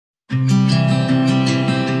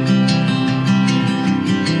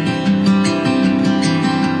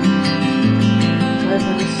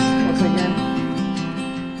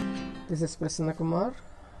This is Prasanna Kumar.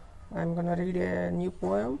 I'm gonna read a new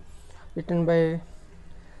poem written by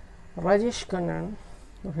Rajesh Kannan,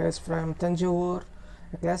 who is from Tanjore,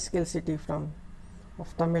 a classical city of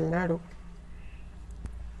Tamil Nadu.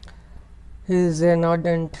 He is an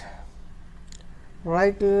ardent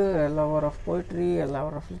writer, a lover of poetry, a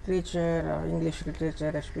lover of literature, English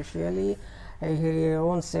literature especially. He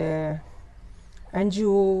owns a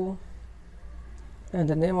NGO, and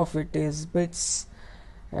the name of it is bthe,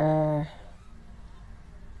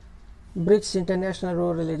 bthe International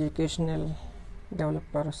Rural Educational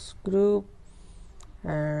Developers Group,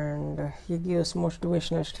 and he gives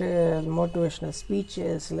motivational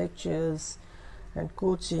speeches, lectures, and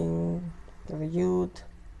coaching to the youth.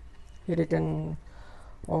 He written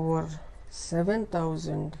over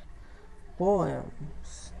 7,000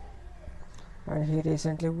 poems, and he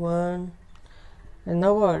recently won an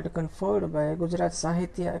award conferred by Gujarat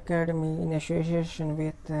Sahitya Academy in association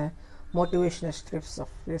with motivational strips of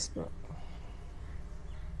Facebook.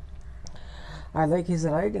 I like his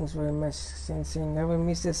writings very much since he never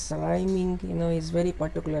misses rhyming. He's very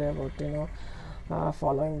particular about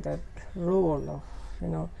following that rule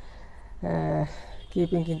of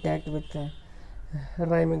keeping intact with the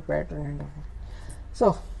rhyming pattern and all.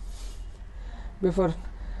 So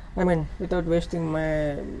without wasting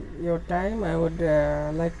your time, I would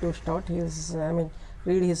like to start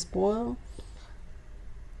read his poem,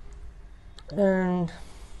 and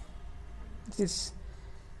which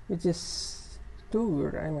is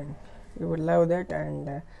too good. You would love that.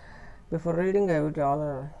 And before reading, I would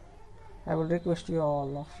request you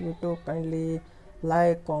all of you to kindly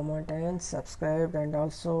like, comment, and subscribe, and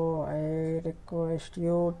also I request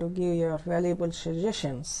you to give your valuable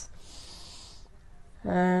suggestions.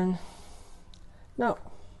 And now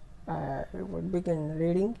I would begin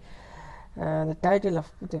reading. The title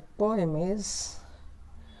of the poem is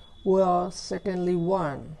We Are Certainly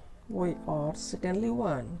One. We are certainly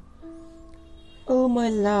one. Oh my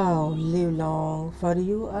love, live long, for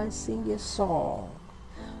you I sing a song.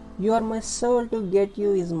 You are my soul, to get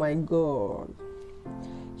you is my goal.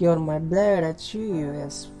 You are my blood, I chew you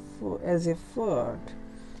as a food.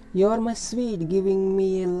 You are my sweet, giving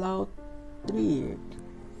me a love treat.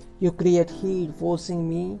 You create heat, forcing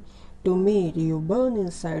me to meet. You burn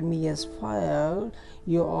inside me as fire.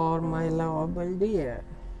 You are my lovable dear.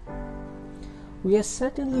 We are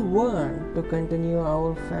certainly one to continue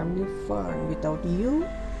our family fun. Without you,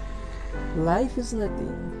 life is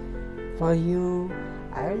nothing. For you,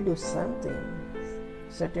 I'll do something.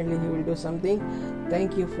 Certainly, he will do something.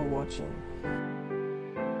 Thank you for watching.